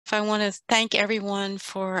Jeff. I want to thank everyone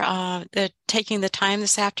for taking the time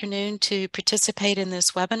this afternoon to participate in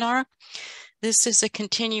this webinar. This is a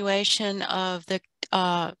continuation of the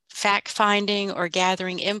fact-finding or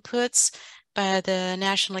gathering inputs by the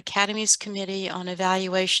National Academies Committee on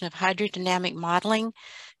Evaluation of Hydrodynamic Modeling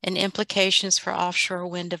and Implications for Offshore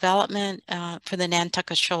Wind Development for the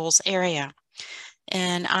Nantucket Shoals area.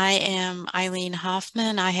 And I am Eileen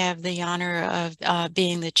Hoffman. I have the honor of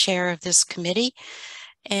being the chair of this committee.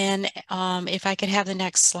 And if I could have the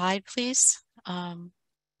next slide, please.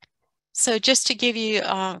 So just to give you,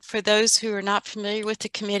 for those who are not familiar with the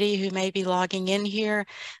committee who may be logging in here,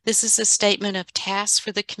 this is a statement of tasks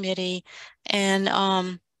for the committee.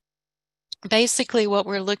 And basically what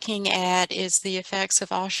we're looking at is the effects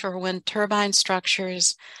of offshore wind turbine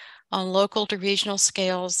structures on local to regional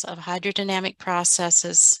scales of hydrodynamic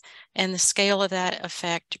processes and the scale of that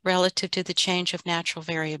effect relative to the change of natural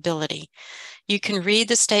variability. You can read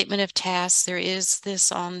the statement of tasks. There is this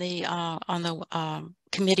on the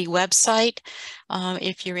committee website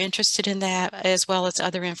if you're interested in that, as well as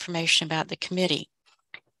other information about the committee.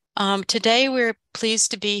 Today we're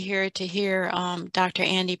pleased to be here to hear Dr.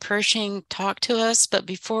 Andy Pershing talk to us, but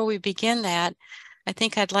before we begin that, I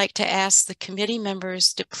think I'd like to ask the committee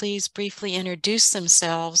members to please briefly introduce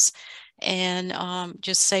themselves and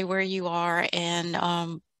just say where you are,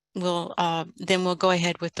 and then we'll go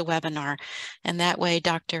ahead with the webinar. And that way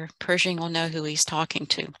Dr. Pershing will know who he's talking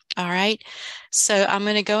to. All right, so I'm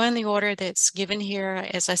going to go in the order that's given here.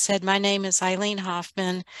 As I said, my name is Eileen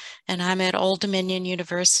Hoffman, and I'm at Old Dominion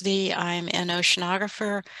University. I'm an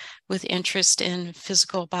oceanographer with interest in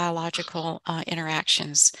physical biological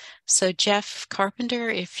interactions. So Jeff Carpenter,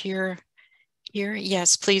 if you're here,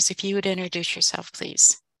 yes, please, if you would introduce yourself,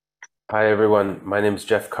 please. Hi everyone, my name is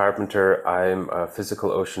Jeff Carpenter. I'm a physical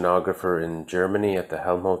oceanographer in Germany at the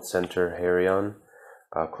Helmholtz Center Herion,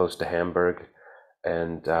 close to Hamburg.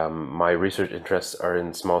 And my research interests are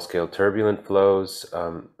in small-scale turbulent flows,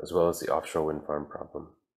 as well as the offshore wind farm problem.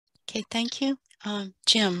 Okay, thank you.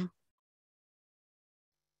 Jim,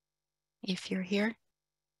 if you're here.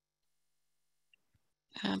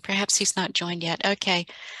 Perhaps he's not joined yet. Okay.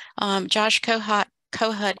 Josh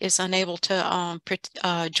Kohut is unable to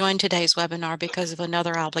join today's webinar because of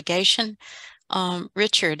another obligation.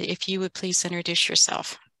 Richard, if you would please introduce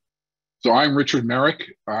yourself. So I'm Richard Merrick.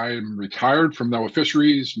 I'm retired from NOAA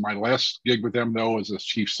Fisheries. My last gig with them, though, is as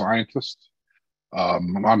chief scientist.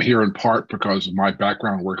 I'm here in part because of my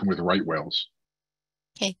background working with right whales.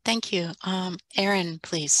 Okay, thank you. Erin,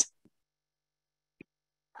 please.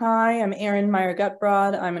 Hi, I'm Erin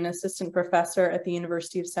Meyer-Gutbrod. I'm an assistant professor at the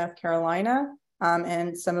University of South Carolina.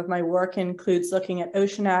 And some of my work includes looking at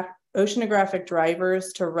oceanographic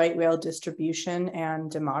drivers to right whale distribution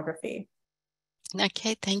and demography.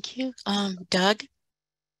 Okay, thank you. Doug?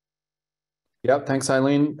 Yep, thanks,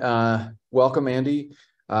 Eileen. Welcome, Andy.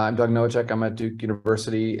 I'm Doug Nowacek. I'm at Duke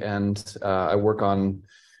University, and I work on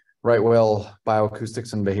right whale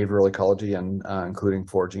bioacoustics and behavioral ecology, and including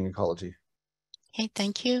foraging ecology. Okay,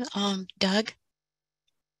 thank you. Doug?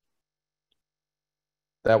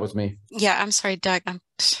 That was me. Yeah, I'm sorry, Doug.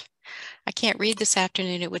 I can't read this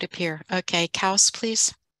afternoon, it would appear. Okay, Kaus,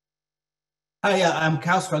 please. Hi, I'm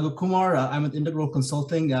Kaus Raghukumar. I'm at Integral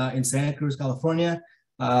Consulting in Santa Cruz, California.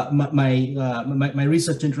 My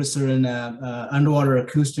research interests are in underwater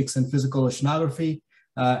acoustics and physical oceanography.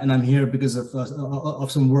 And I'm here because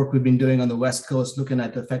of some work we've been doing on the West Coast, looking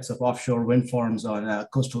at the effects of offshore wind farms on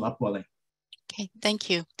coastal upwelling. Okay,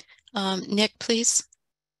 thank you. Nick, please.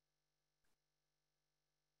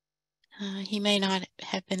 He may not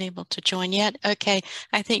have been able to join yet. Okay,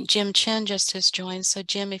 I think Jim Chen just has joined. So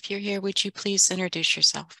Jim, if you're here, would you please introduce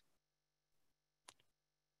yourself?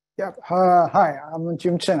 Yep. Hi, I'm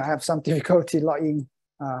Jim Chen. I have some difficulty logging.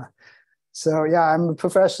 So yeah, I'm a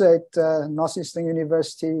professor at Northeastern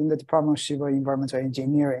University in the Department of Civil Environmental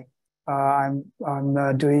Engineering. I'm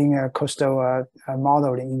doing coastal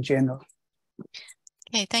modeling in general.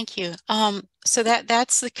 Okay, thank you. So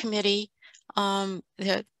that's the committee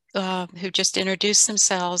who just introduced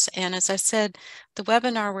themselves. And as I said, the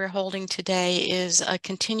webinar we're holding today is a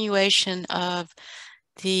continuation of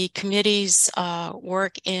the committee's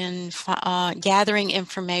work in gathering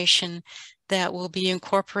information that will be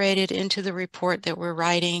incorporated into the report that we're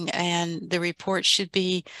writing. And the report should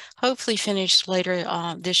be hopefully finished later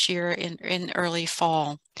this year in early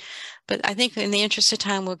fall. But I think in the interest of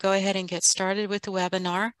time, we'll go ahead and get started with the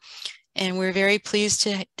webinar. And we're very pleased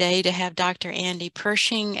today to have Dr. Andy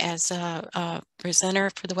Pershing as a presenter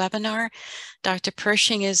for the webinar. Dr.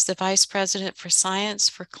 Pershing is the Vice President for Science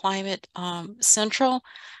for Climate Central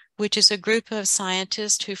which is a group of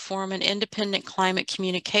scientists who form an independent climate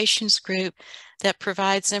communications group that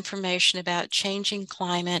provides information about changing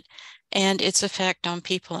climate and its effect on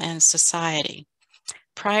people and society.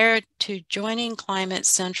 Prior to joining Climate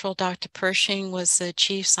Central, Dr. Pershing was the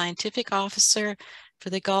Chief Scientific Officer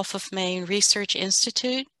for the Gulf of Maine Research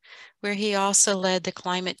Institute, where he also led the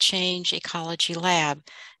Climate Change Ecology Lab.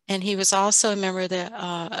 And he was also a member of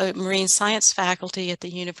the Marine Science faculty at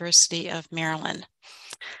the University of Maryland.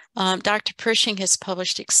 Dr. Pershing has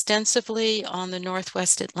published extensively on the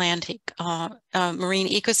Northwest Atlantic, marine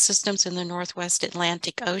ecosystems in the Northwest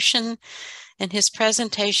Atlantic Ocean, and his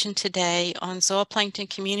presentation today on zooplankton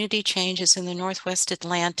community changes in the Northwest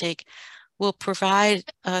Atlantic will provide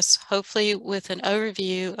us, hopefully, with an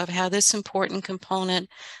overview of how this important component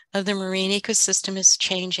of the marine ecosystem is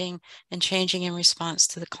changing and changing in response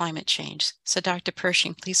to the climate change. So Dr.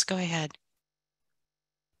 Pershing, please go ahead.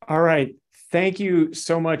 All right. Thank you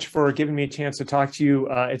so much for giving me a chance to talk to you.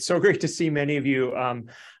 It's so great to see many of you.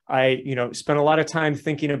 I, spent a lot of time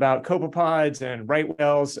thinking about copepods and right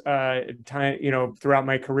whales, throughout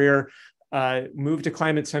my career. Moved to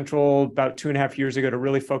Climate Central about 2.5 years ago to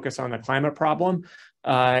really focus on the climate problem.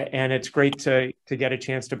 And it's great to get a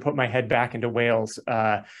chance to put my head back into whales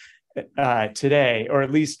today, or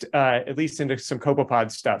at least into some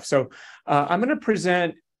copepod stuff. So I'm going to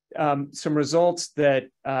present some results that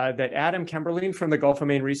Adam Kemberling from the Gulf of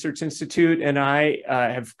Maine Research Institute and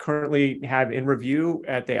I currently have in review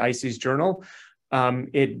at the ICES Journal.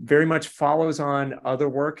 It very much follows on other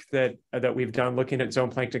work that we've done looking at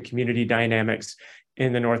zooplankton community dynamics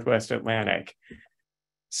in the Northwest Atlantic.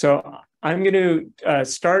 So I'm going to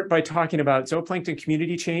start by talking about zooplankton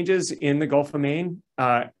community changes in the Gulf of Maine,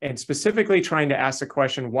 and specifically trying to ask the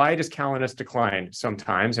question, why does Calanus decline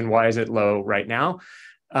sometimes and why is it low right now?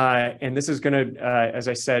 And this is going to, as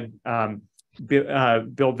I said,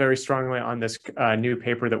 build very strongly on this new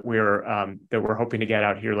paper that we're hoping to get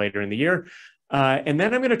out here later in the year. And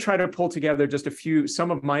then I'm going to try to pull together just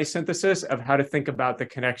some of my synthesis of how to think about the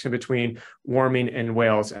connection between warming and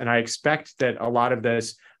whales. And I expect that a lot of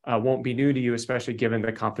this won't be new to you, especially given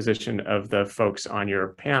the composition of the folks on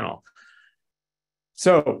your panel.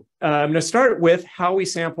 So I'm going to start with how we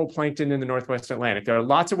sample plankton in the Northwest Atlantic. There are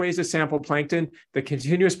lots of ways to sample plankton. The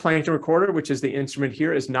continuous plankton recorder, which is the instrument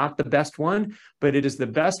here, is not the best one, but it is the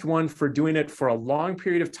best one for doing it for a long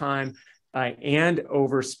period of time and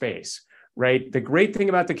over space. Right. The great thing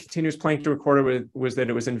about the continuous plankton recorder was that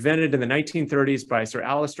it was invented in the 1930s by Sir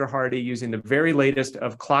Alister Hardy using the very latest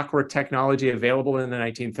of clockwork technology available in the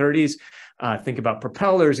 1930s. Think about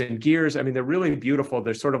propellers and gears. I mean, they're really beautiful.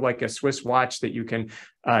 They're sort of like a Swiss watch that you can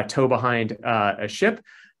tow behind a ship.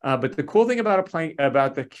 But the cool thing about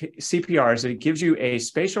the CPR is that it gives you a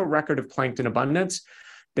spatial record of plankton abundance.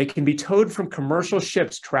 They can be towed from commercial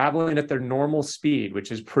ships traveling at their normal speed,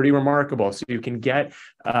 which is pretty remarkable. So you can get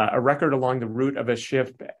a record along the route of a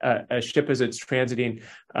ship as it's transiting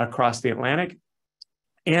across the Atlantic.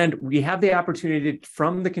 And we have the opportunity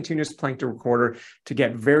from the continuous plankton recorder to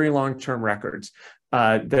get very long-term records.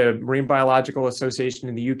 The Marine Biological Association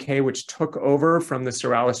in the UK, which took over from the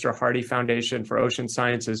Sir Alister Hardy Foundation for Ocean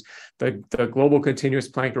Sciences, the Global Continuous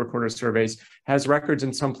Plankton Recorder Surveys, has records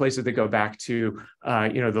in some places that go back to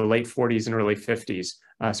the late 40s and early 50s.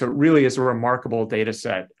 So it really is a remarkable data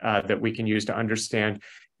set that we can use to understand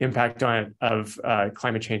impact of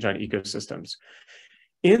climate change on ecosystems.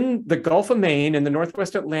 In the Gulf of Maine and the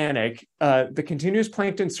Northwest Atlantic, the Continuous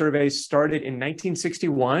Plankton Survey started in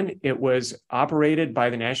 1961. It was operated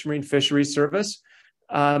by the National Marine Fisheries Service,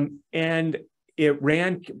 and it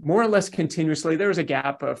ran more or less continuously. There was a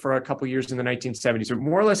gap for a couple of years in the 1970s, but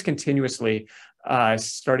more or less continuously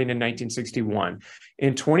starting in 1961.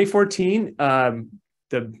 In 2014,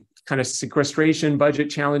 the kind of sequestration budget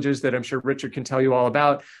challenges that I'm sure Richard can tell you all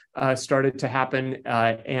about started to happen,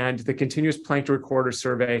 and the Continuous Plankton Recorder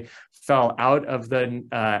Survey fell out of the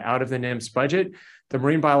NIMS budget. The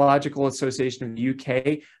Marine Biological Association of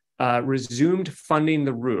the UK resumed funding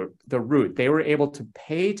the route. They were able to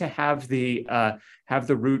pay to have the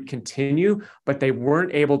route continue, but they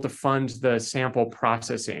weren't able to fund the sample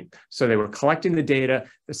processing. So they were collecting the data.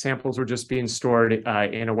 The samples were just being stored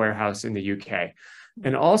in a warehouse in the UK.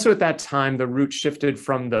 And also at that time, the route shifted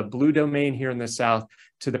from the blue domain here in the south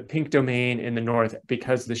to the pink domain in the north,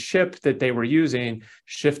 because the ship that they were using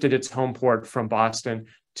shifted its home port from Boston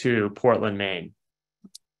to Portland, Maine.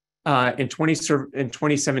 In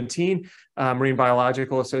 2017, Marine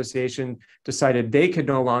Biological Association decided they could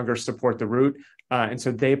no longer support the route, and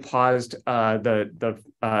so they paused the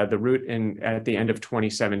route at the end of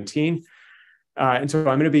 2017. And so I'm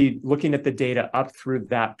going to be looking at the data up through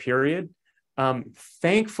that period.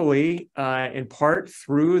 Thankfully, in part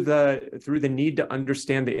through the need to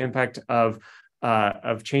understand the impact of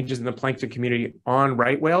changes in the plankton community on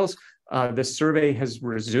right whales, the survey has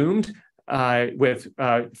resumed with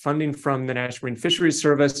funding from the National Marine Fisheries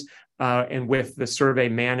Service, and with the survey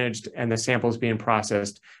managed and the samples being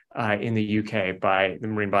processed in the UK by the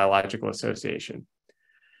Marine Biological Association.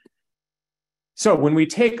 So when we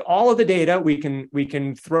take all of the data, we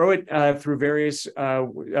can throw it through various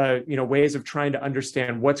ways of trying to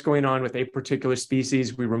understand what's going on with a particular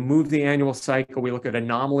species. We remove the annual cycle. We look at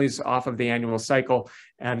anomalies off of the annual cycle,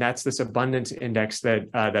 and that's this abundance index that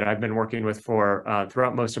I've been working with for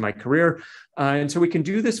throughout most of my career. And so we can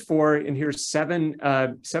do this for, and here's seven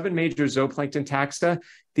major zooplankton taxa.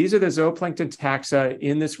 These are the zooplankton taxa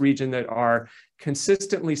in this region that are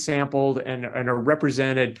consistently sampled and are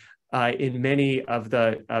represented in many of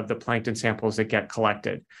the plankton samples that get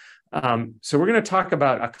collected. So we're going to talk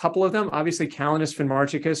about a couple of them. Obviously, Calanus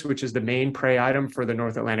finmarchicus, which is the main prey item for the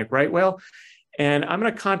North Atlantic right whale. And I'm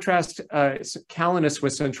going to contrast Calanus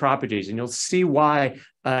with Centropodes, and you'll see why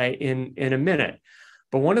in a minute.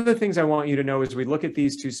 But one of the things I want you to know as we look at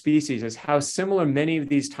these two species is how similar many of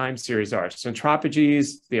these time series are.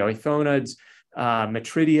 Centropodes, the Oethonids,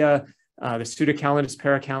 Metridia, the Pseudocalanus,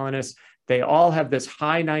 Paracalanus, they all have this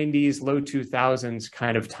high 90s, low 2000s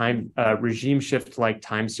kind of time regime shift like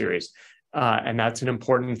time series. And that's an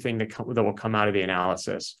important thing that will come out of the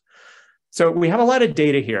analysis. So we have a lot of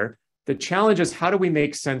data here. The challenge is, how do we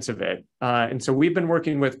make sense of it? And so we've been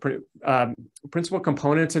working with principal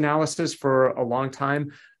components analysis for a long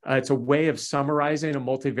time. It's a way of summarizing a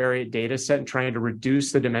multivariate data set and trying to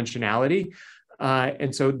reduce the dimensionality.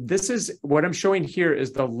 And so this is what I'm showing here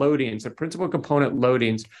is the loadings, the principal component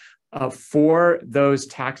loadings for those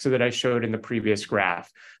taxa that I showed in the previous graph.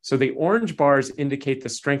 So the orange bars indicate the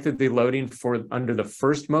strength of the loading for under the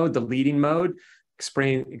first mode, the leading mode,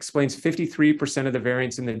 explains 53% of the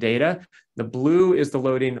variance in the data. The blue is the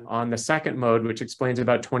loading on the second mode, which explains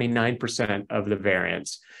about 29% of the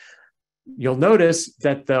variance. You'll notice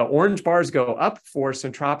that the orange bars go up for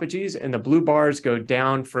Centropodes and the blue bars go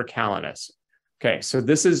down for Calanus. Okay, so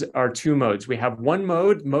this is our two modes. We have one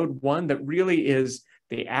mode, mode one, that really is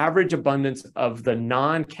the average abundance of the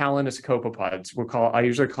non-Calanus copepods. I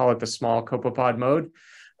usually call it the small copepod mode,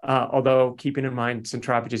 although keeping in mind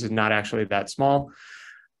Centropodes is not actually that small.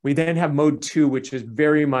 We then have mode two, which is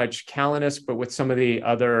very much Calanus, but with some of the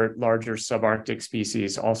other larger subarctic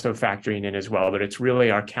species also factoring in as well, but it's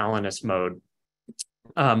really our Calanus mode.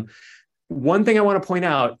 One thing I want to point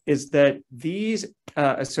out is that these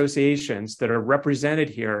associations that are represented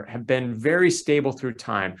here have been very stable through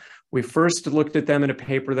time. We first looked at them in a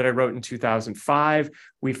paper that I wrote in 2005.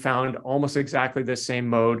 We found almost exactly the same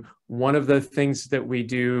mode. One of the things that we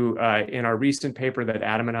do in our recent paper that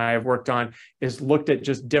Adam and I have worked on is looked at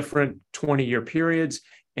just different 20-year periods,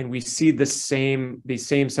 and we see these same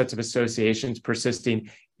sets of associations persisting,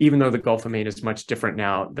 even though the Gulf of Maine is much different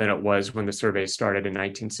now than it was when the survey started in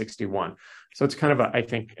 1961. So it's kind of, I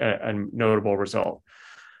think, a notable result.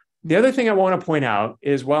 The other thing I want to point out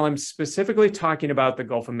is, while I'm specifically talking about the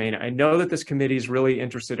Gulf of Maine, I know that this committee is really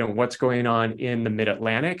interested in what's going on in the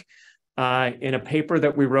Mid-Atlantic. In a paper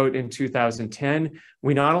that we wrote in 2010,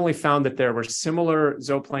 we not only found that there were similar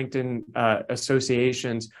zooplankton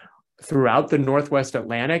associations throughout the Northwest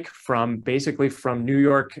Atlantic, basically from New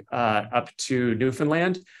York up to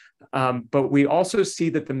Newfoundland, but we also see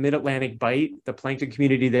that the Mid-Atlantic bite, the plankton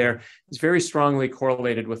community there, is very strongly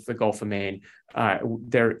correlated with the Gulf of Maine.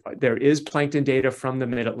 There is plankton data from the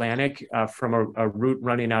Mid-Atlantic from a route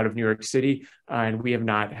running out of New York City, and we have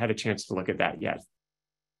not had a chance to look at that yet.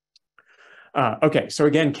 Okay, so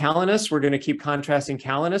again, Calanus, we're going to keep contrasting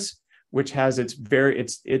Calanus, which has it's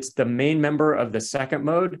the main member of the second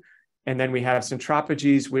mode, and then we have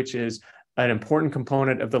Centropodes, which is an important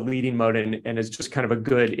component of the leading mode and is just kind of a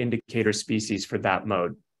good indicator species for that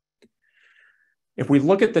mode. If we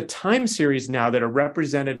look at the time series now that are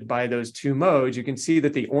represented by those two modes, you can see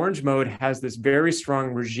that the orange mode has this very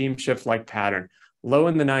strong regime shift-like pattern, low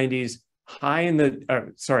in the 90s, low in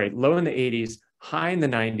the 80s, high in the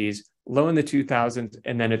 90s, low in the 2000s,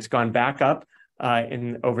 and then it's gone back up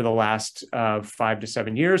over the last 5 to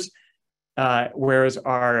 7 years, whereas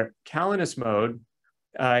our Calanus mode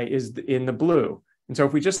is in the blue. And so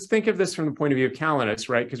if we just think of this from the point of view of Calanus,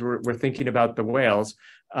 right, because we're thinking about the whales,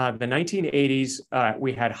 the 1980s,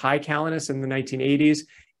 we had high Calanus in the 1980s,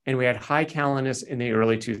 and we had high Calanus in the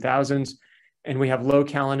early 2000s, and we have low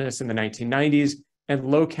Calanus in the 1990s, and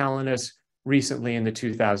low Calanus recently in the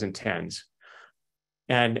 2010s.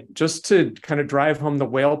 And just to kind of drive home the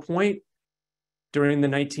whale point, During the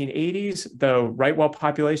 1980s, the right whale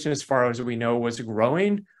population, as far as we know, was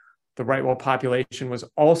growing. The right whale population was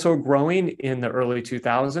also growing in the early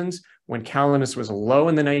 2000s. When Calanus was low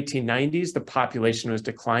in the 1990s, the population was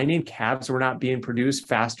declining. Calves were not being produced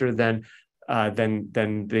faster than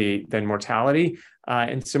mortality.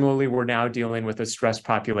 And similarly, we're now dealing with a stressed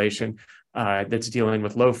population that's dealing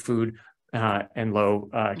with low food and low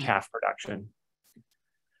calf production.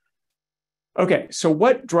 Okay, so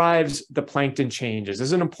what drives the plankton changes? This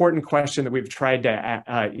is an important question that we've tried to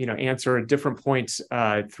answer at different points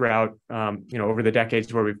throughout over the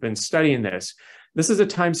decades where we've been studying this. This is a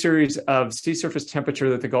time series of sea surface temperature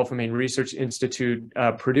that the Gulf of Maine Research Institute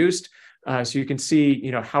produced. So you can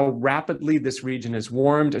see how rapidly this region has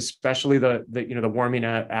warmed, especially the warming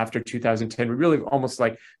after 2010. We really almost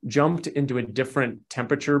like jumped into a different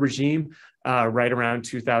temperature regime right around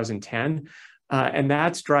 2010. And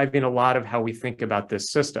that's driving a lot of how we think about this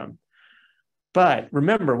system. But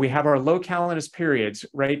remember, we have our low Calanus periods,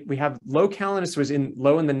 right? We have low Calanus was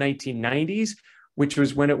low in the 1990s, which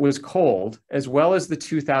was when it was cold, as well as the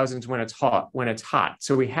 2000s when it's hot.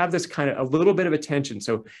 So we have this kind of a little bit of a tension.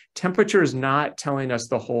 So temperature is not telling us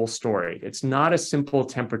the whole story. It's not a simple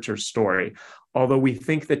temperature story, although we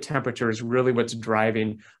think that temperature is really what's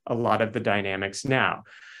driving a lot of the dynamics now.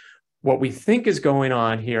 What we think is going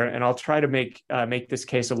on here, and I'll try to make this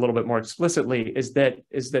case a little bit more explicitly, is that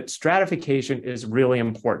stratification is really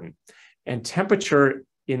important. And temperature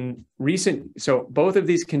so both of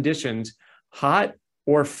these conditions, hot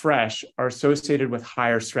or fresh, are associated with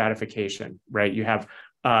higher stratification, right? You have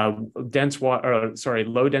low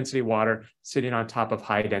density water sitting on top of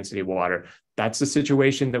high density water. That's the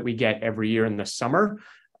situation that we get every year in the summer.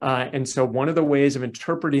 And so one of the ways of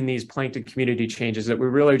interpreting these plankton community changes is that we're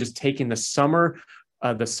really just taking the summer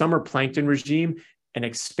plankton regime and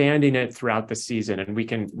expanding it throughout the season. And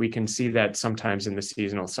we can see that sometimes in the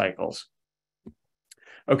seasonal cycles.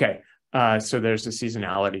 Okay, so there's a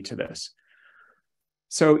seasonality to this.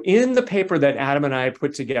 So in the paper that Adam and I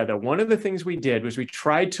put together, one of the things we did was we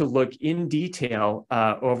tried to look in detail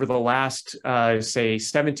over the last, say,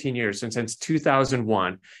 17 years, since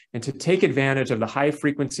 2001, and to take advantage of the high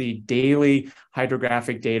frequency daily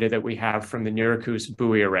hydrographic data that we have from the Syracuse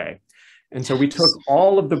buoy array. And so we took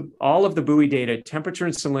all of the buoy data, temperature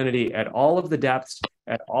and salinity at all of the depths,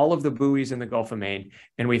 at all of the buoys in the Gulf of Maine,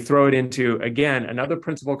 and we throw it into, again, another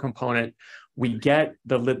principal component. We get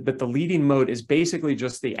that the leading mode is basically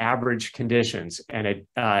just the average conditions, and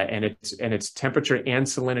it's temperature and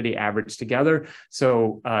salinity averaged together.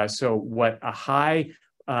 So what a high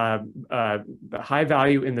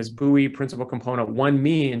value in this buoy principal component 1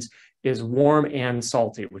 means is warm and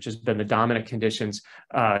salty, which has been the dominant conditions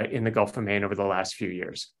in the Gulf of Maine over the last few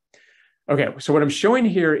years. Okay, so what I'm showing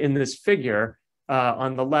here in this figure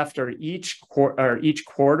on the left are each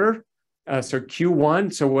quarter. So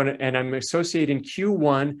Q1, and I'm associating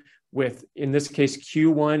Q1 with, in this case,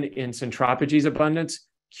 Q1 in Centropages abundance,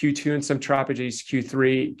 Q2 in Centropages,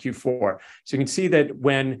 Q3, Q4. So you can see that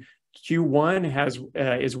when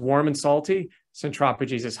Q1 is warm and salty,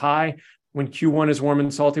 Centropages is high. When Q1 is warm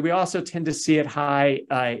and salty, we also tend to see it high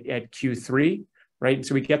at Q3, right? And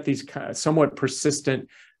so we get these somewhat persistent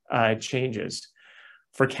changes.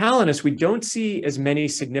 For Calanus, we don't see as many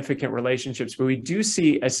significant relationships, but we do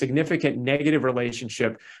see a significant negative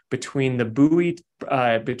relationship between the buoy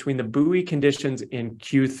conditions in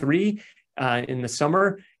Q3 in the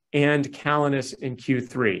summer and Calanus in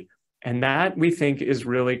Q3. And that, we think, is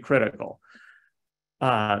really critical.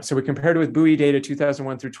 So we compared it with buoy data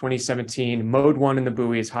 2001 through 2017. Mode 1 in the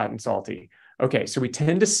buoy is hot and salty. Okay, so we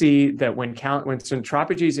tend to see that when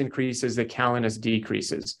Centropages increases, the Calanus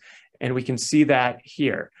decreases. And we can see that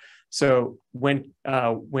here. So when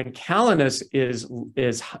Calanus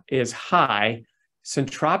is high,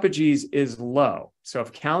 Centropages is low. So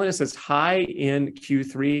if Calanus is high in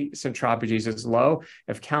Q3, Centropages is low.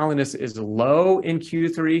 If Calanus is low in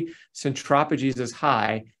Q3, Centropages is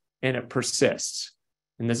high, and it persists.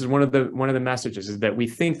 And this is one of the messages, is that we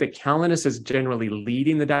think that Calanus is generally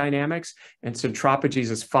leading the dynamics, and Centropages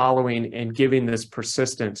is following and giving this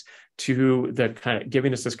persistence to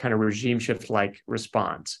giving us this kind of regime shift-like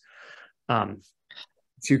response. So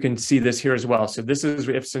you can see this here as well. So this is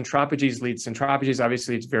if Centropages leads Centropages,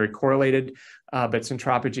 obviously it's very correlated, but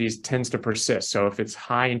Centropages tends to persist. So if it's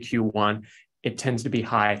high in Q1, it tends to be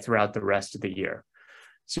high throughout the rest of the year.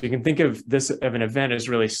 So you can think of an event as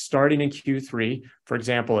really starting in Q3. For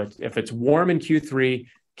example, if it's warm in Q3,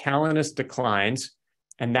 Calanus declines,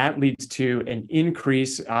 and that leads to an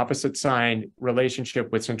increase, opposite sign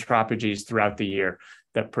relationship with Centropages throughout the year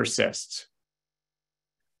that persists.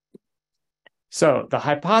 So the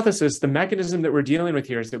hypothesis, the mechanism that we're dealing with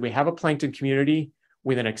here is that we have a plankton community,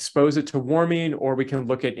 we then expose it to warming, or we can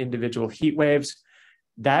look at individual heat waves.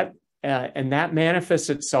 And that manifests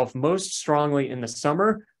itself most strongly in the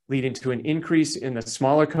summer, leading to an increase in the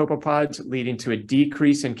smaller copepods, leading to a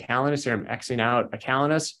decrease in calanus. Here I'm Xing out a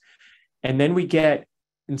calanus. And then we get,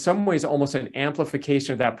 in some ways, almost an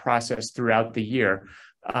amplification of that process throughout the year,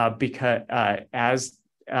 because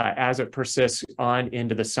as it persists on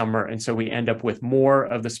into the summer. And so we end up with more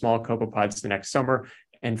of the small copepods the next summer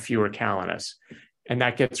and fewer calanus. And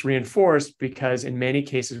that gets reinforced because in many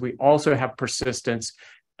cases, we also have persistence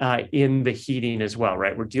in the heating as well,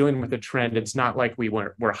 right? We're dealing with a trend. It's not like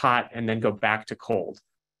we're hot and then go back to cold.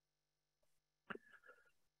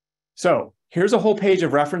 So here's a whole page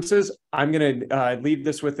of references. I'm going to leave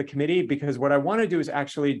this with the committee because what I want to do is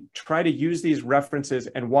actually try to use these references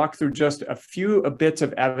and walk through just a few bits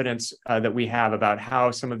of evidence that we have about how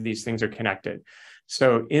some of these things are connected.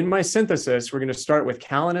 So in my synthesis, we're going to start with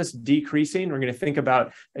calanus decreasing. We're going to think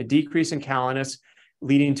about a decrease in calanus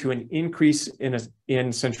leading to an increase in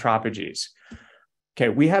centropages. Okay,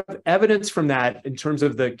 we have evidence from that in terms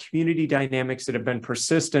of the community dynamics that have been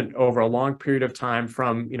persistent over a long period of time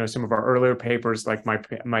from, some of our earlier papers, like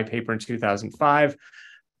my paper in 2005,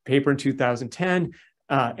 paper in 2010,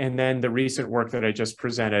 and then the recent work that I just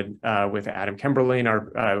presented with Adam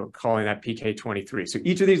Kemberling, calling that PK23. So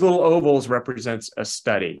each of these little ovals represents a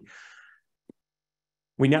study.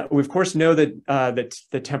 We of course know that that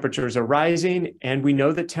the temperatures are rising, and we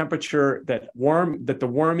know that the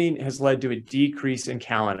warming has led to a decrease in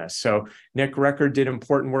calanus. So Nick Record did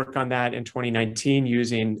important work on that in 2019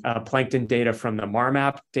 using plankton data from the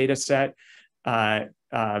MARMAP data set.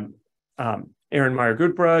 Aaron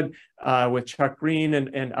Meyer-Gutbrod with Chuck Green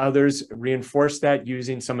and others reinforced that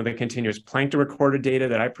using some of the continuous plankton recorded data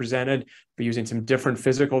that I presented, but using some different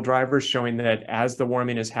physical drivers showing that as the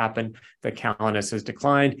warming has happened, the calanus has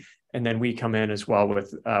declined. And then we come in as well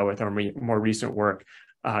with our more recent work,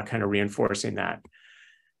 kind of reinforcing that.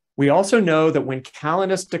 We also know that when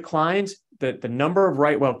calanus declines, that the number of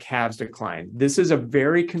right whale calves decline. This is a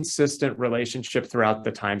very consistent relationship throughout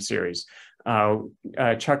the time series.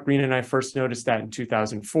 Chuck Green and I first noticed that in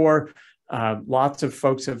 2004. Lots of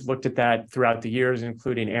folks have looked at that throughout the years,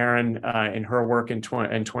 including Erin in her work in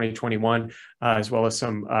 2021, as well as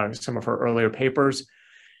some of her earlier papers.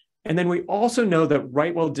 And then we also know that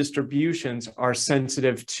right whale distributions are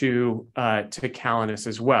sensitive to calanus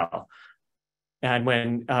as well. And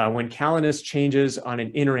when calanus changes on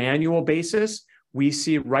an interannual basis, we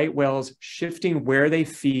see right whales shifting where they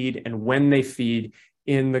feed and when they feed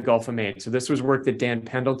in the Gulf of Maine. So this was work that Dan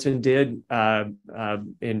Pendleton did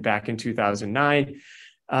back in 2009.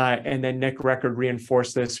 And then Nick Record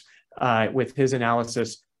reinforced this with his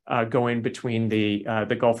analysis going between the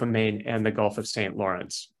Gulf of Maine and the Gulf of St.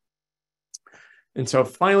 Lawrence. And so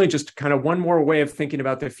finally, just kind of one more way of thinking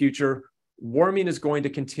about the future. Warming is going to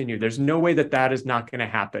continue. There's no way that is not going to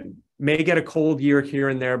happen. May get a cold year here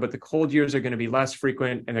and there, but the cold years are going to be less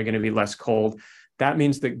frequent and they're going to be less cold. That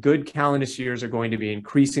means that good calanus years are going to be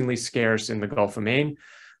increasingly scarce in the Gulf of Maine,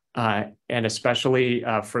 and especially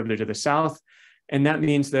further to the south. And that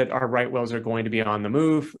means that our right whales are going to be on the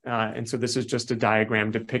move. And so this is just a diagram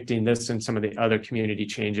depicting this and some of the other community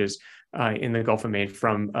changes in the Gulf of Maine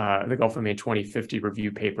from the Gulf of Maine 2050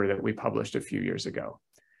 review paper that we published a few years ago.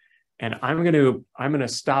 And I'm going to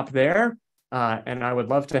stop there, and I would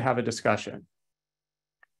love to have a discussion.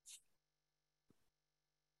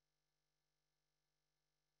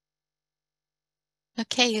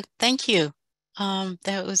 Okay, thank you.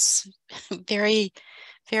 That was very,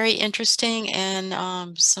 very interesting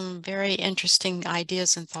and some very interesting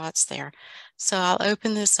ideas and thoughts there. So I'll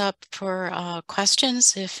open this up for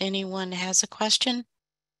questions if anyone has a question.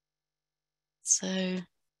 So let's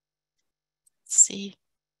see.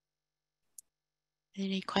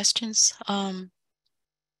 Any questions?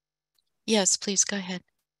 Yes, please go ahead.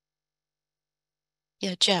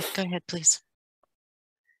 Yeah, Jeff, go ahead, please.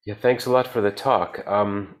 Yeah, thanks a lot for the talk.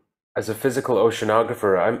 As a physical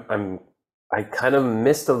oceanographer, I kind of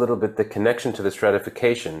missed a little bit the connection to the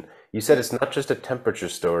stratification. You said it's not just a temperature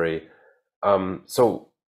story. So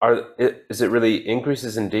is it really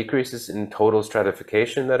increases and decreases in total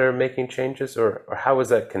stratification that are making changes, or how is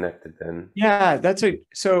that connected then? Yeah,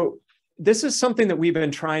 so this is something that we've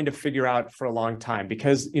been trying to figure out for a long time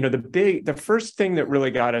because, the first thing that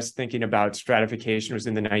really got us thinking about stratification was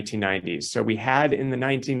in the 1990s. So we had in the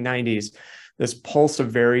 1990s this pulse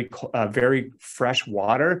of very fresh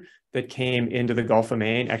water that came into the Gulf of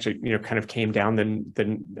Maine, actually, kind of came down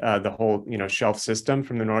the whole, shelf system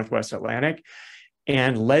from the Northwest Atlantic.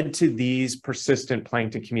 and led to these persistent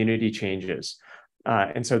plankton community changes.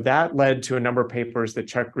 And so that led to a number of papers that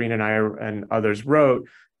Chuck Green and I and others wrote,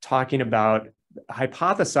 talking about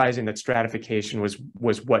hypothesizing that stratification was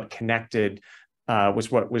what connected,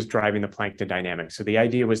 was what was driving the plankton dynamics. So the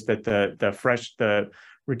idea was that the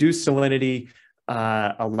reduced salinity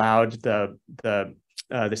allowed the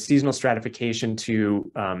seasonal stratification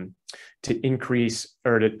to increase,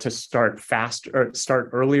 or to start fast, or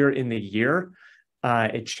start earlier in the year.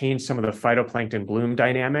 It changed some of the phytoplankton bloom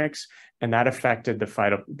dynamics, and that affected the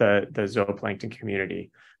zooplankton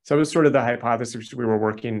community. So it was sort of the hypothesis we were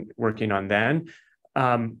working on then.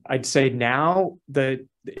 I'd say now that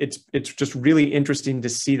it's just really interesting to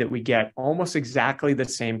see that we get almost exactly the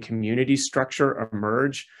same community structure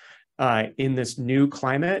emerge in this new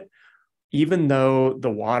climate, even though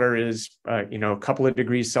the water is a couple of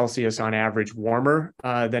degrees Celsius on average warmer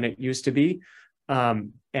than it used to be.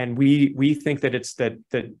 And we think that it's that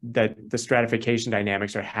the stratification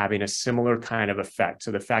dynamics are having a similar kind of effect.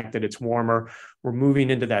 So the fact that it's warmer, we're moving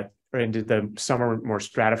into the summer more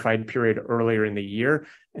stratified period earlier in the year,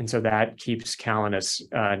 and so that keeps Calanus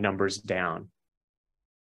numbers down.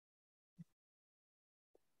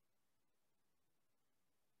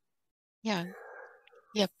 Yeah,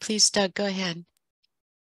 please, Doug, go ahead.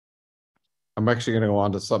 I'm actually going to go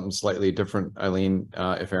on to something slightly different, Eileen,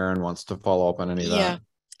 if Aaron wants to follow up on any of that. Yeah,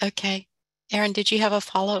 okay. Aaron, did you have a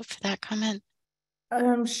follow-up for that comment?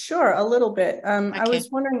 Sure, a little bit. Okay. I was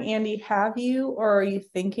wondering, Andy, have you, or are you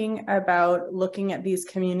thinking about looking at these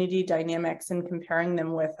community dynamics and comparing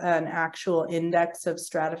them with an actual index of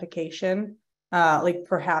stratification, like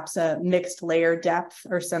perhaps a mixed layer depth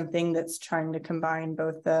or something that's trying to combine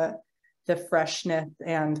both the freshness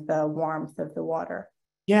and the warmth of the water?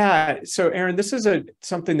 Yeah, so Aaron, this is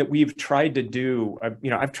something that we've tried to do.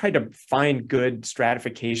 I've tried to find good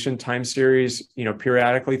stratification time series,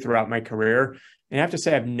 periodically throughout my career. And I have to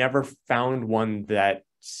say, I've never found one that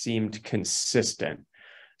seemed consistent.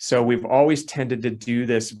 So we've always tended to do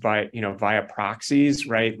this via proxies,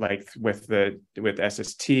 right? Like with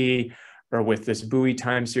SST, or with this buoy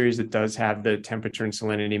time series that does have the temperature and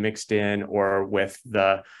salinity mixed in, or with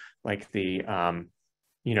some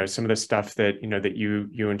of the stuff that that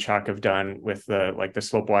you and Chuck have done with the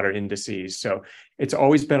slope water indices. So it's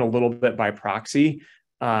always been a little bit by proxy.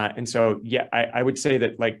 And so, yeah, I would say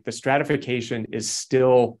that the stratification is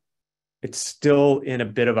still in a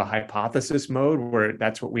bit of a hypothesis mode, where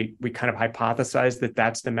that's what we kind of hypothesize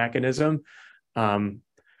that's the mechanism.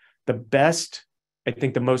 I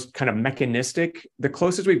think the most kind of mechanistic, the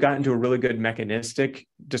closest we've gotten to a really good mechanistic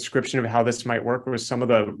description of how this might work was some of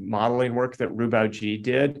the modeling work that Rubao G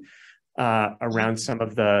did around some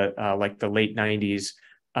of the the late 90s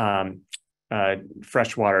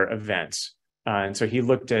freshwater events. And so he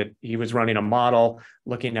was running a model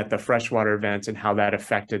looking at the freshwater events and how that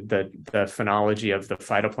affected the phenology of the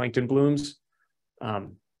phytoplankton blooms.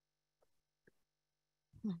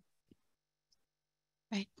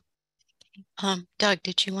 Right. Doug,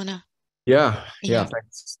 did you want to? Yeah.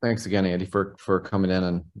 Thanks again, Andy, for coming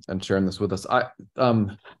in and sharing this with us.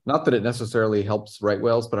 Not that it necessarily helps right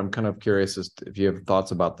whales, but I'm kind of curious as to if you have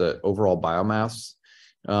thoughts about the overall biomass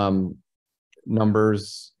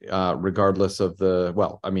numbers, regardless of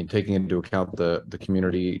taking into account the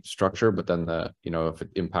community structure, but then if it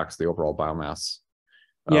impacts the overall biomass.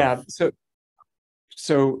 Yeah.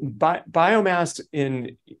 So biomass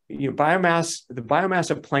the biomass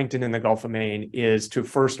of plankton in the Gulf of Maine is, to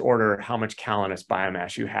first order, how much Calanus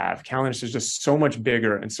biomass you have. Calanus is just so much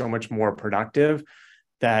bigger and so much more productive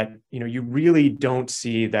that you really don't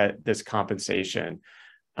see this compensation.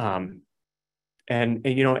 And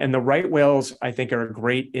the right whales, I think, are a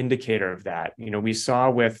great indicator of that. We saw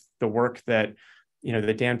with the work that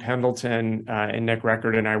that Dan Pendleton and Nick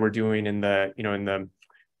Record and I were doing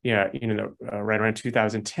right around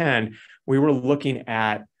 2010, we were looking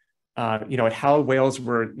at at how whales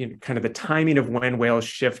were, kind of the timing of when whales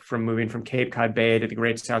shift from moving from Cape Cod Bay to the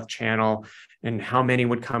Great South Channel, and how many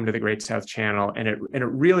would come to the Great South Channel. And it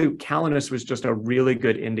really, Calanus was just a really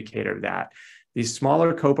good indicator of that. These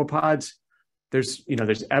smaller copepods, there's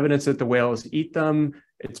evidence that the whales eat them.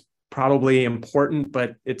 It's probably important,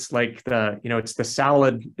 but it's like it's the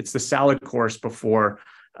salad course before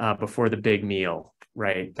the big meal.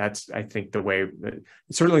 Right. That's, I think,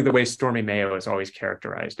 certainly the way Stormy Mayo has always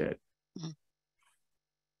characterized it.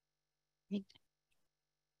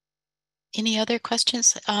 Any other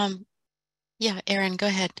questions? Yeah, Aaron, go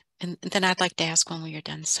ahead. And then I'd like to ask when we are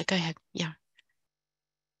done. So go ahead. Yeah.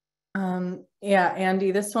 Yeah,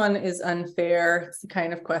 Andy, this one is unfair. It's the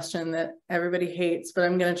kind of question that everybody hates, but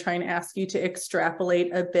I'm going to try and ask you to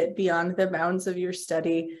extrapolate a bit beyond the bounds of your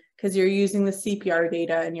study, because you're using the CPR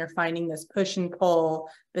data and you're finding this push and pull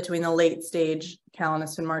between the late stage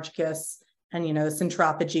Calanus and Marchicus and, you know, the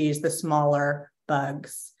Centropages, the smaller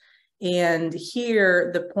bugs. And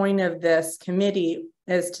here, the point of this committee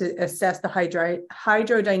is to assess the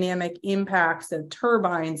hydrodynamic impacts of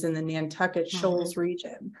turbines in the Nantucket Shoals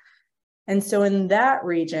region. And so in that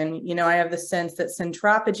region, you know, I have the sense that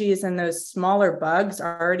Centropages and those smaller bugs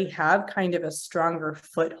already have kind of a stronger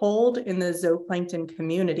foothold in the zooplankton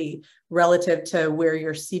community relative to where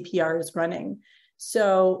your CPR is running.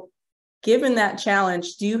 So given that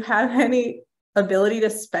challenge, do you have any ability to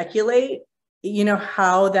speculate, you know,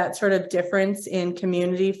 how that sort of difference in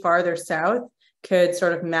community farther south could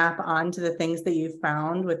sort of map onto the things that you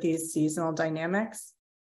found with these seasonal dynamics?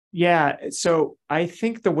 Yeah, so I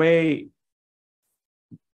think the way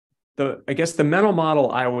I guess the mental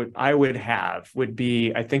model I would have would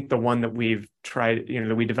be, I think the one that we've tried, you know,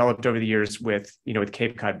 that we developed over the years with, you know, with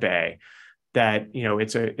Cape Cod Bay, that, you know,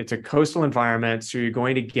 it's a coastal environment, so you're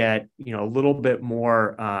going to get, you know, a little bit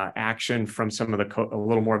more action from some of a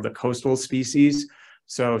little more of the coastal species.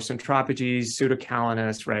 So Centropages,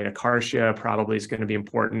 Pseudocalanus, right, Acartia probably is going to be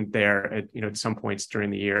important there at, you know, at some points during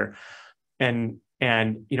the year, and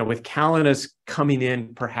you know, with Calanus coming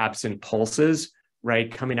in perhaps in pulses,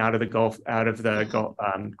 right, coming out of the Gulf,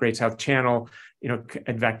 Great South Channel, you know,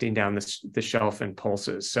 advecting down the shelf in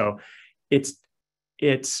pulses. So it's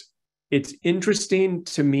interesting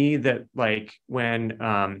to me that, like, when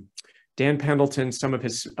Dan Pendleton, some of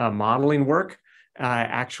his modeling work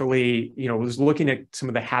actually, you know, was looking at some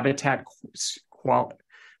of the habitat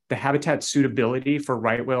suitability for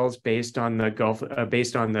right whales based on the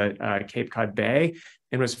Cape Cod Bay,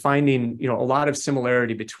 and was finding, you know, a lot of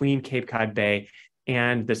similarity between Cape Cod Bay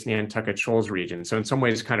and this Nantucket Shoals region. So in some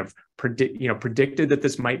ways kind of predicted that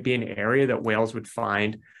this might be an area that whales would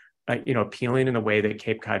find, you know, appealing in the way that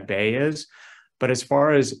Cape Cod Bay is. But as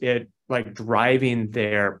far as it, like, driving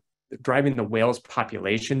the whales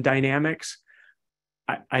population dynamics,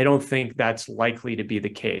 I don't think that's likely to be the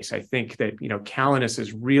case. I think that, you know, Calanus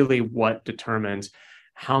is really what determines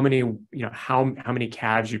how many many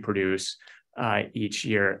calves you produce each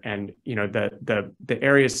year. And, you know, the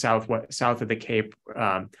areas south of the Cape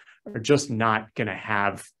are just not going to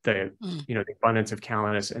have the, you know, the abundance of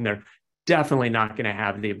Calanus, and they're definitely not going to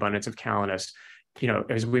have the abundance of Calanus, you know,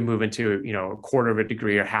 as we move into, you know, a quarter of a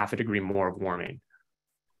degree or half a degree more of warming.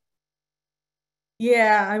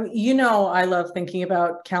 Yeah, you know, I love thinking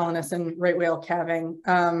about Calanus and right whale calving,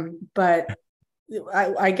 but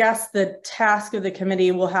I guess the task of the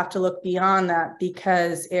committee will have to look beyond that,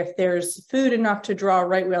 because if there's food enough to draw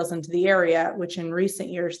right whales into the area, which in recent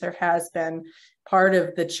years there has been, part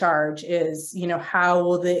of the charge is, you know, how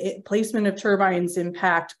will the placement of turbines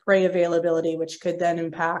impact prey availability, which could then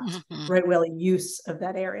impact right whale use of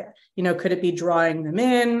that area? You know, could it be drawing them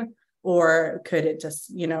in? Or could it just,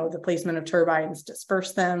 you know, the placement of turbines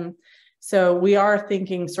disperse them? So we are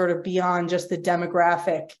thinking sort of beyond just the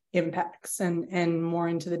demographic impacts and more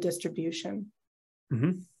into the distribution.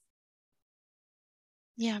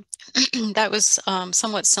 Yeah, that was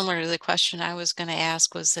somewhat similar to the question I was going to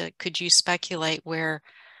ask, was that could you speculate where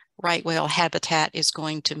right whale habitat is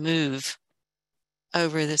going to move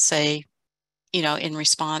over the, say, you know, in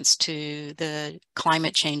response to the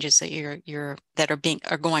climate changes that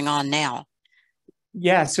are going on now?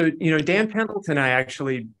 Yeah. So, you know, Dan Pendleton, I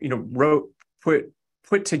actually, you know, put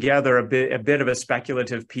together a bit of a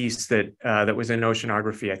speculative piece that was in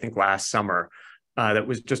Oceanography, I think last summer, that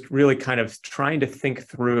was just really kind of trying to think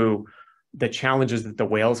through the challenges that the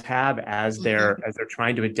whales have as they're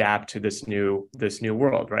trying to adapt to this new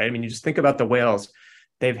world, right? I mean, you just think about the whales;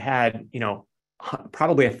 they've had, you know,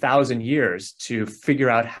 probably 1,000 years to figure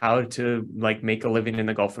out how to, like, make a living in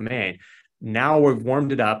the Gulf of Maine. Now we've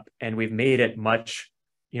warmed it up and we've made it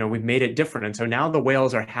we've made it different. And so now the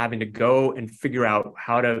whales are having to go and figure out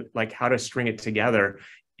how to string it together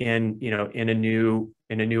in a new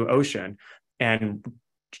ocean. And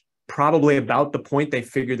probably about the point they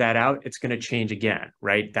figure that out, it's going to change again,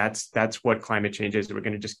 right? That's what climate change is. We're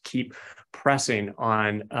going to just keep pressing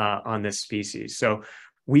on this species. So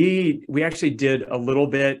we actually did a little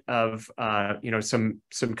bit of some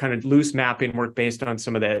kind of loose mapping work based on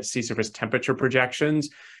some of the sea surface temperature projections.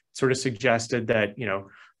 Sort of suggested that, you know,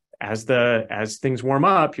 as things warm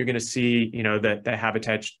up, you're going to see, you know, that the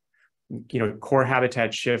habitat, you know, core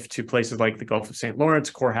habitat shift to places like the Gulf of St. Lawrence,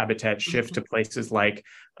 core habitat shift to places like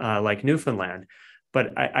Newfoundland.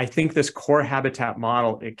 But I think this core habitat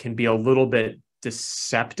model, it can be a little bit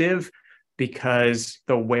deceptive because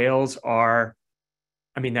the whales are,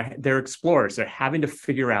 I mean, they're explorers. They're having to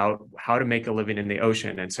figure out how to make a living in the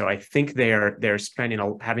ocean. And so I think they're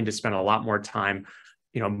having to spend a lot more time,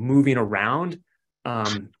 moving around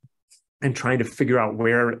and trying to figure out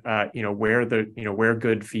where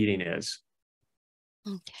good feeding is.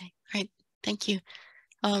 Okay, all right, thank you.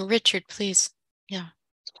 Richard, please. Yeah.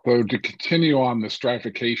 So to continue on the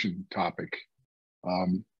stratification topic,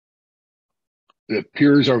 it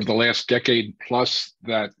appears over the last decade plus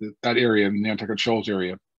that area, in the Nantucket Shoals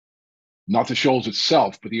area, not the shoals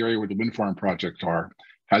itself, but the area where the wind farm projects are,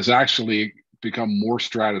 has actually become more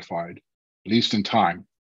stratified, at least in time,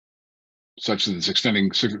 such that it's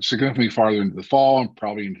extending significantly farther into the fall and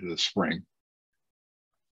probably into the spring.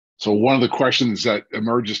 So one of the questions that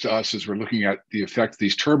emerges to us as we're looking at the effect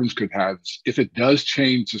these turbines could have is if it does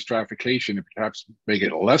change the stratification and perhaps make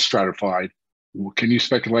it less stratified, can you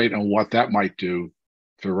speculate on what that might do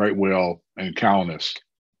to right whale and Calanus?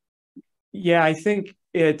 Yeah, I think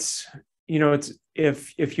it's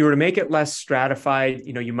if you were to make it less stratified,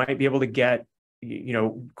 you might be able to get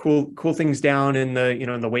cool things down in the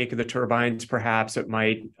in the wake of the turbines. Perhaps it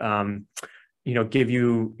might give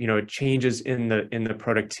you changes in the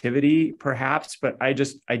productivity, perhaps. But I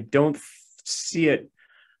don't see it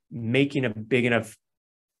making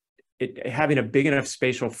having a big enough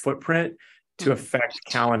spatial footprint to affect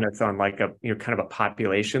Calanus on like a kind of a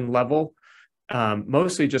population level.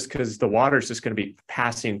 Mostly just because the water is just going to be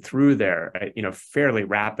passing through there, fairly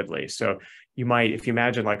rapidly. So you might, if you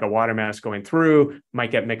imagine like a water mass going through,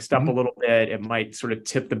 might get mixed up a little bit. It might sort of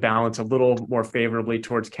tip the balance a little more favorably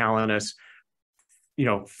towards Calanus,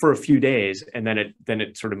 for a few days, and then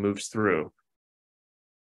it sort of moves through.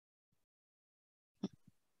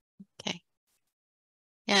 Okay.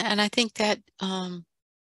 Yeah, and I think that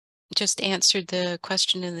just answered the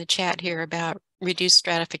question in the chat here about reduced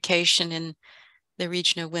stratification in the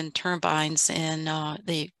regional wind turbines and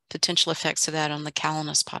the potential effects of that on the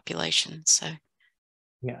Calanus population. So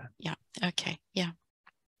yeah, okay, yeah,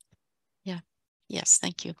 yes,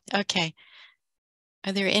 thank you. Okay,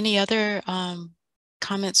 are there any other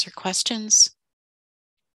comments or questions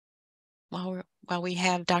while we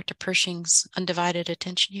have Dr. Pershing's undivided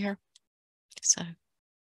attention here? So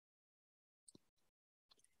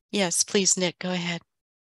yes, please, Nick, go ahead,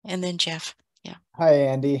 and then Jeff. Yeah. Hi,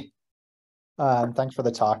 Andy. Thanks for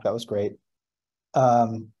the talk. That was great.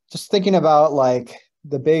 Just thinking about like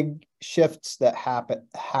the big shifts that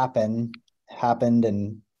happened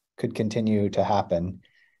and could continue to happen.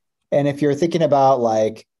 And if you're thinking about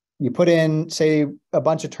like you put in, say, a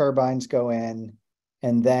bunch of turbines go in,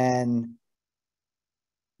 and then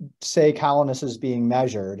say Calanus is being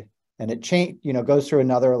measured, and it goes through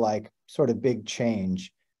another like sort of big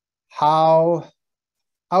change. How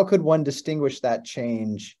could one distinguish that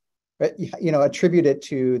change? Attribute it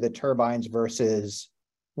to the turbines versus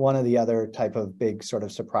one of the other type of big sort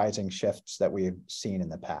of surprising shifts that we've seen in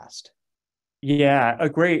the past? Yeah, a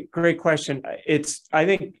great question. I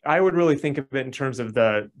think I would really think of it in terms of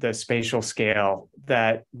the spatial scale,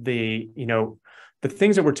 that the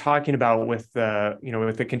things that we're talking about with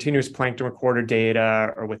the continuous plankton recorder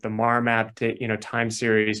data or with the MARMAP time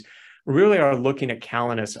series, we really are looking at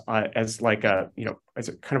Calanus as like as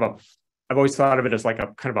a kind of I've always thought of it as like a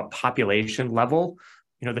kind of a population level,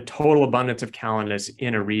 the total abundance of Calanus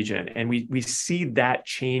in a region. And we see that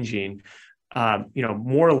changing,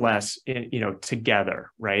 more or less,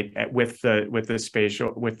 together, right, with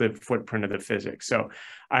the footprint of the physics. So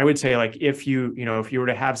I would say, like, if you were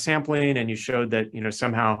to have sampling and you showed that,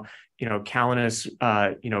 somehow, Calanus,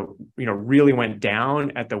 really went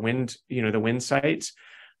down at the wind sites,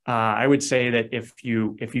 I would say that if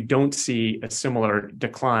you don't see a similar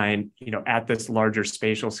decline, at this larger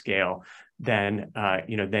spatial scale, then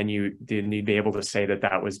you'd be able to say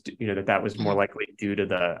that was more likely due to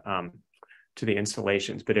the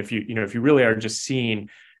installations. But if you really are just seeing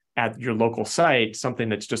at your local site something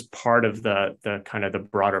that's just part of the kind of the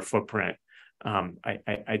broader footprint,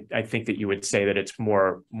 I think that you would say that it's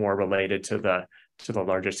more related to the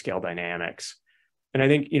larger scale dynamics. And I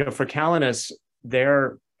think for Calanus,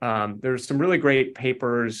 there's some really great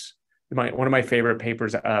papers. One of my favorite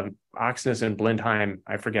papers, Oxness and Blindheim,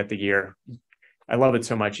 I forget the year. I love it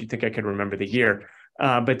so much, you'd think I could remember the year.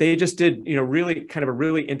 But they just did, really kind of a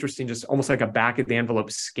really interesting, just almost like a back of the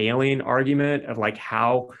envelope scaling argument of like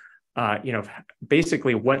how,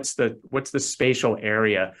 basically what's the spatial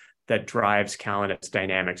area that drives Calanus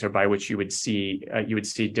dynamics, or by which you would see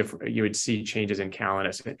changes in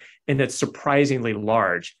Calanus, and that's surprisingly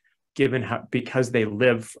large. because they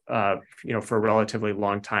live, for a relatively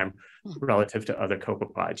long time relative to other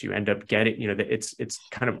copepods. You end up getting, it's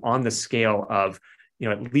kind of on the scale of,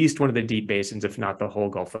 at least one of the deep basins, if not the whole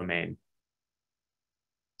Gulf of Maine.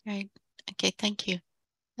 Right. Okay, thank you.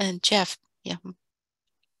 And Jeff, yeah.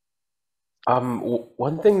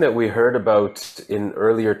 One thing that we heard about in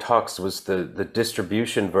earlier talks was the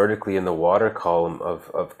distribution vertically in the water column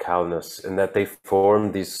of Calanus, and that they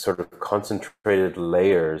form these sort of concentrated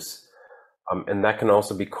layers, and that can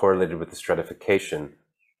also be correlated with the stratification.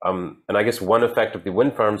 And I guess one effect of the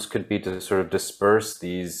wind farms could be to sort of disperse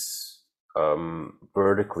these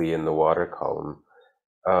vertically in the water column.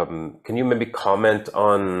 Can you maybe comment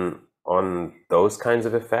on those kinds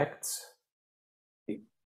of effects?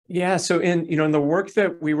 Yeah, so in the work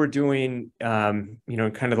that we were doing, kind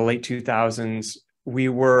of the late 2000s, we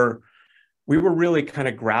were really kind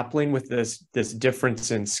of grappling with this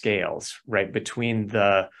difference in scales, right, between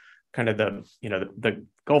the kind of the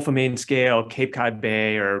Gulf of Maine scale, Cape Cod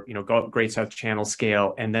Bay, or Great South Channel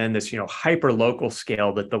scale, and then this hyper local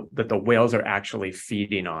scale that the whales are actually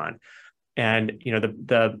feeding on, and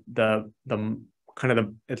the kind of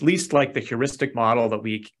the, at least like the heuristic model that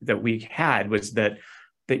we had was that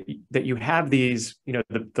you have these,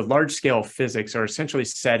 the large scale physics are essentially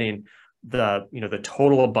setting the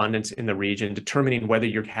total abundance in the region, determining whether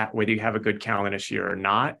you have a good Calanus year or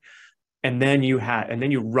not, and then you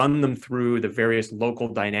run them through the various local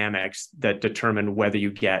dynamics that determine whether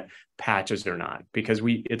you get patches or not. Because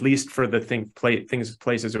at least for the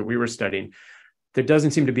places that we were studying, there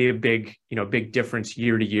doesn't seem to be a big difference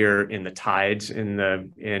year to year in the tides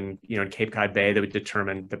in Cape Cod Bay that would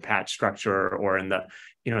determine the patch structure, or in the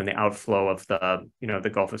in the outflow of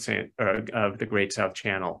the Gulf of of the Great South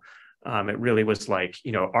Channel. It really was like,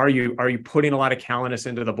 are you putting a lot of Calanus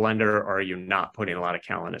into the blender, or are you not putting a lot of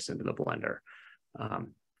Calanus into the blender?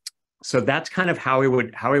 So that's kind of how I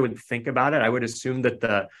would think about it. I would assume that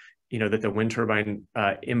the wind turbine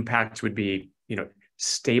impacts would be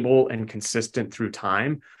stable and consistent through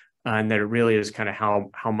time, and that it really is kind of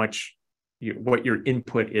how much what your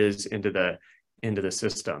input is into the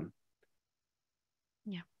system.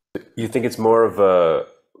 Yeah. You think it's more of a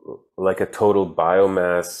total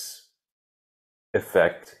biomass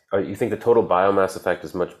effect? You think the total biomass effect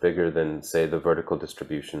is much bigger than, say, the vertical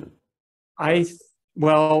distribution? They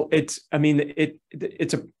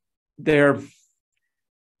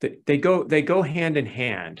go hand in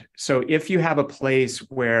hand. So if you have a place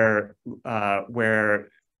where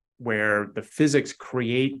the physics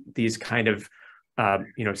create these kind of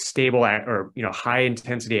stable or high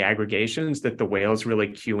intensity aggregations that the whales really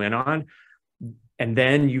cue in on, and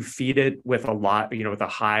then you feed it with a lot, with a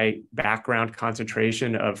high background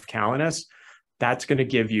concentration of Calanus, that's going to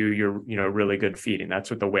give you your really good feeding.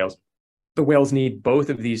 That's what the whales need both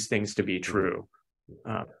of these things to be true.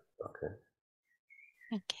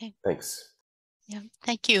 Okay. Thanks. Yeah,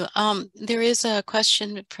 thank you. There is a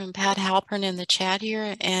question from Pat Halpern in the chat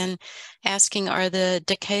here, and asking, are the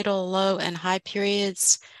decadal low and high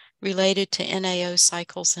periods related to NAO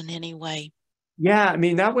cycles in any way? Yeah, I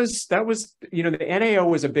mean, that was the NAO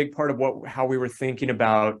was a big part of how we were thinking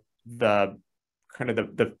about the kind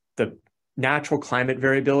of the natural climate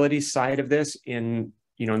variability side of this in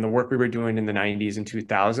the work we were doing in the 90s and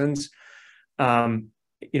 2000s.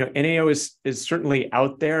 NAO is certainly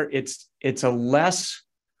out there. It's a less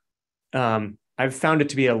I've found it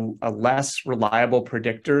to be a less reliable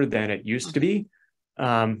predictor than it used to be.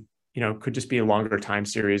 Could just be a longer time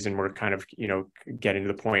series, and we're kind of getting to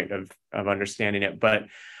the point of understanding it. But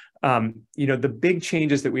the big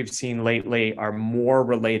changes that we've seen lately are more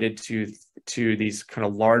related to these kind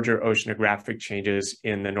of larger oceanographic changes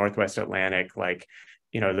in the Northwest Atlantic, like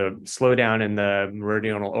the slowdown in the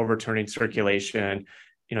meridional overturning circulation.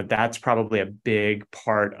 That's probably a big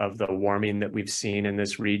part of the warming that we've seen in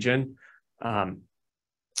this region. And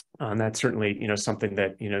that's certainly, something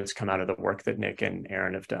that, has come out of the work that Nick and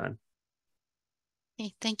Aaron have done.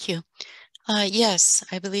 Okay, thank you. Yes,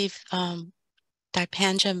 I believe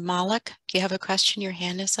Dipanja Malik, do you have a question? Your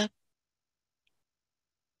hand is up.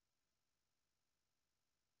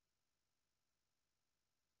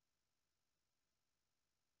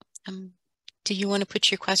 Do you want to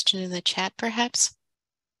put your question in the chat, perhaps?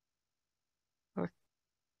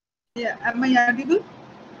 Yeah, am I audible?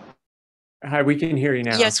 Hi, we can hear you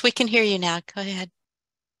now. Yes, we can hear you now. Go ahead.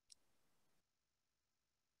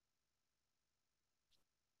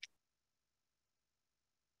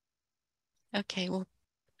 Okay, well,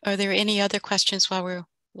 are there any other questions while we're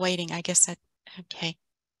waiting? I guess okay.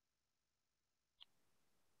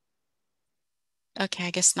 Okay,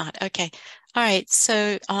 I guess not. Okay. All right.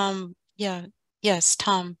 So, yeah. Yes,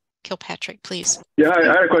 Tom. Kilpatrick, please. Yeah, I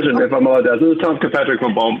had a question if I'm allowed to ask. This is Tom Kilpatrick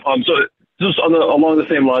from BOEM. So just along the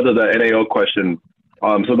same lines of the NAO question.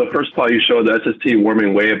 So the first plot you showed, the SST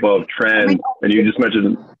warming way above trend, and you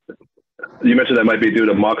mentioned that might be due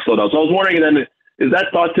to Mach slowdown. So I was wondering then, is that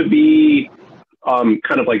thought to be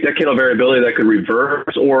kind of like decadal variability that could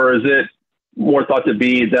reverse, or is it more thought to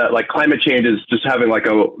be that like climate change is just having like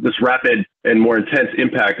this rapid and more intense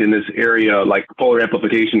impact in this area, like polar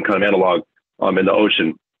amplification kind of analog in the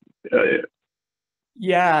ocean?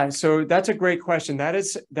 Yeah, so that's a great question. That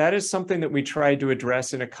is something that we tried to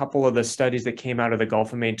address in a couple of the studies that came out of the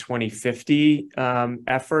Gulf of Maine 2050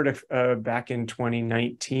 effort back in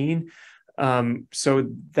 2019. So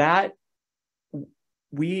that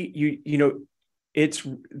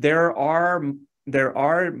there are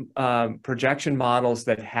projection models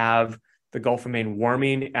that have the Gulf of Maine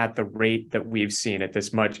warming at the rate that we've seen at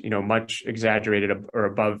this much exaggerated or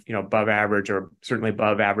above average, or certainly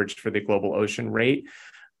above average for the global ocean rate.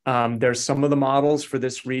 There's some of the models for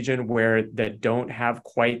this region that don't have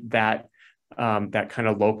quite that kind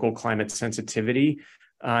of local climate sensitivity.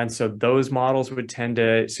 And so those models would tend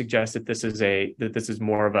to suggest that this is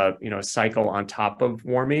more of a cycle on top of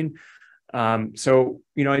warming. So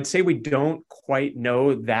I'd say we don't quite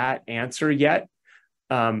know that answer yet.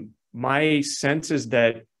 My sense is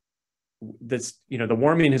that the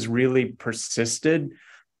warming has really persisted,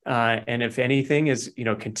 and if anything, is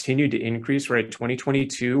continued to increase. Right,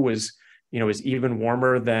 2022 was even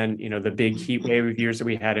warmer than the big heat wave of years that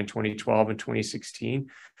we had in 2012 and 2016.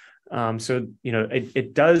 So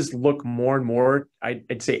it does look more and more.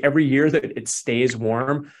 I'd say every year that it stays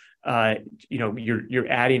warm, you're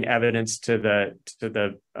adding evidence to the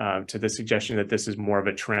suggestion that this is more of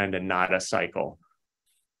a trend and not a cycle.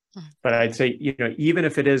 But I'd say even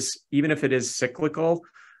if it is cyclical,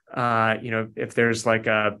 if there's like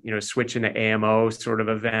a switch in the AMO sort of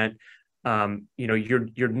event,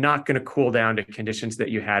 you're not going to cool down to conditions that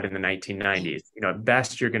you had in the 1990s. At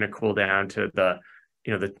best you're going to cool down to the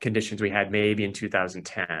conditions we had maybe in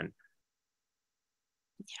 2010.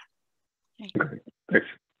 Yeah. Okay. Thanks.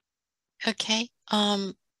 Okay.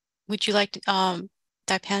 Would you like to,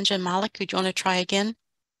 Dipanja and Malik, would you want to try again?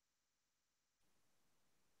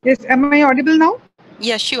 Yes, am I audible now?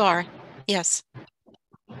 Yes, you are. Yes.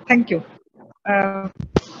 Thank you.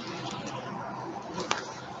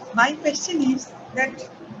 My question is that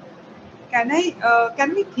can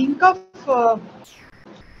we think of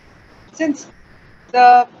since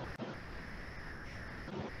the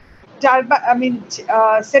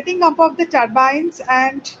setting up of the turbines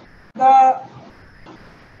and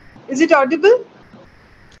is it audible?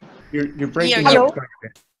 You're breaking Hello? up.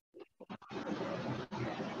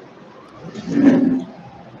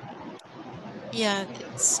 Yeah,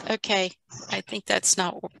 it's okay. I think that's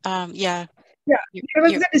not, yeah. Yeah, there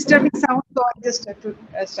was a disturbing sound, so I just had to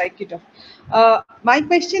strike it off. My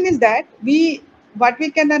question is that what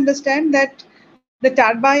we can understand that the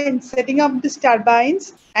turbines, setting up these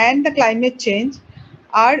turbines and the climate change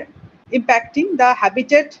are impacting the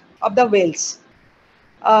habitat of the whales.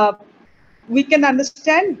 We can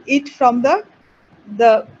understand it from the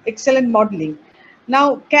excellent modeling.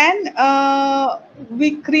 Now, can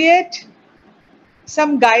we create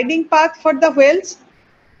some guiding path for the whales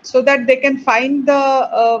so that they can find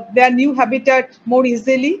their new habitat more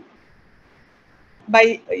easily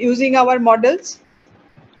by using our models?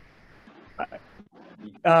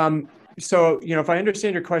 So, if I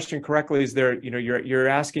understand your question correctly, is there, you're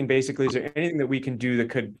asking basically, is there anything that we can do that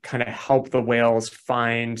could kind of help the whales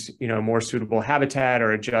find, more suitable habitat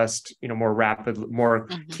or adjust, more rapid,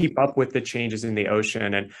 keep up with the changes in the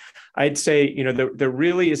ocean? And I'd say, there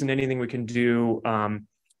really isn't anything we can do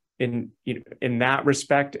in that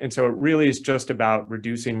respect. And so it really is just about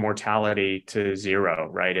reducing mortality to zero,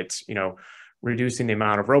 right? It's, reducing the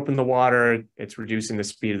amount of rope in the water, it's reducing the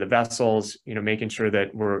speed of the vessels, making sure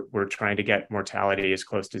that we're trying to get mortality as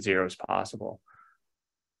close to zero as possible.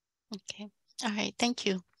 Okay. All right. Thank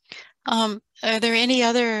you. Are there any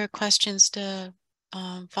other questions to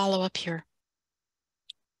follow up here?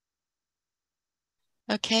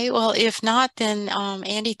 Okay. Well, if not, then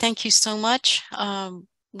Andy, thank you so much.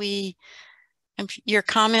 Your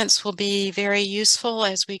comments will be very useful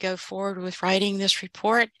as we go forward with writing this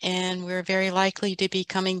report, and we're very likely to be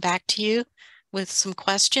coming back to you with some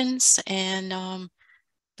questions. And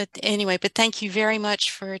but thank you very much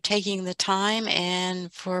for taking the time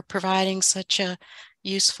and for providing such a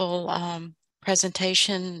useful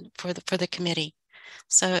presentation for the committee.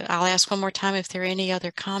 So I'll ask one more time if there are any other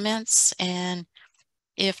comments, and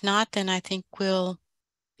if not, then I think we'll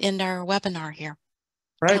end our webinar here.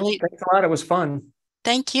 Right. Kelly? Thanks a lot. It was fun.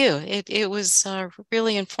 Thank you. It was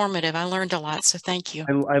really informative. I learned a lot, so thank you.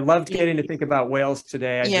 I loved getting to think about whales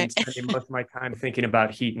today. I've Yeah. been spending most of my time thinking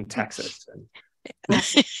about heat in Texas.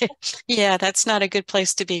 Yeah, that's not a good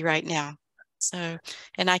place to be right now. So,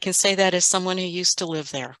 and I can say that as someone who used to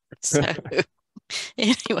live there. So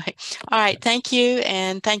anyway, all right. Thank you.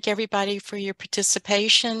 And thank everybody for your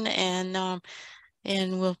participation, and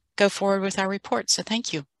we'll go forward with our report. So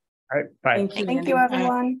thank you. All right. Bye. Thank you,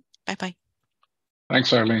 everyone. Bye-bye.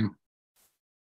 Thanks, Eileen.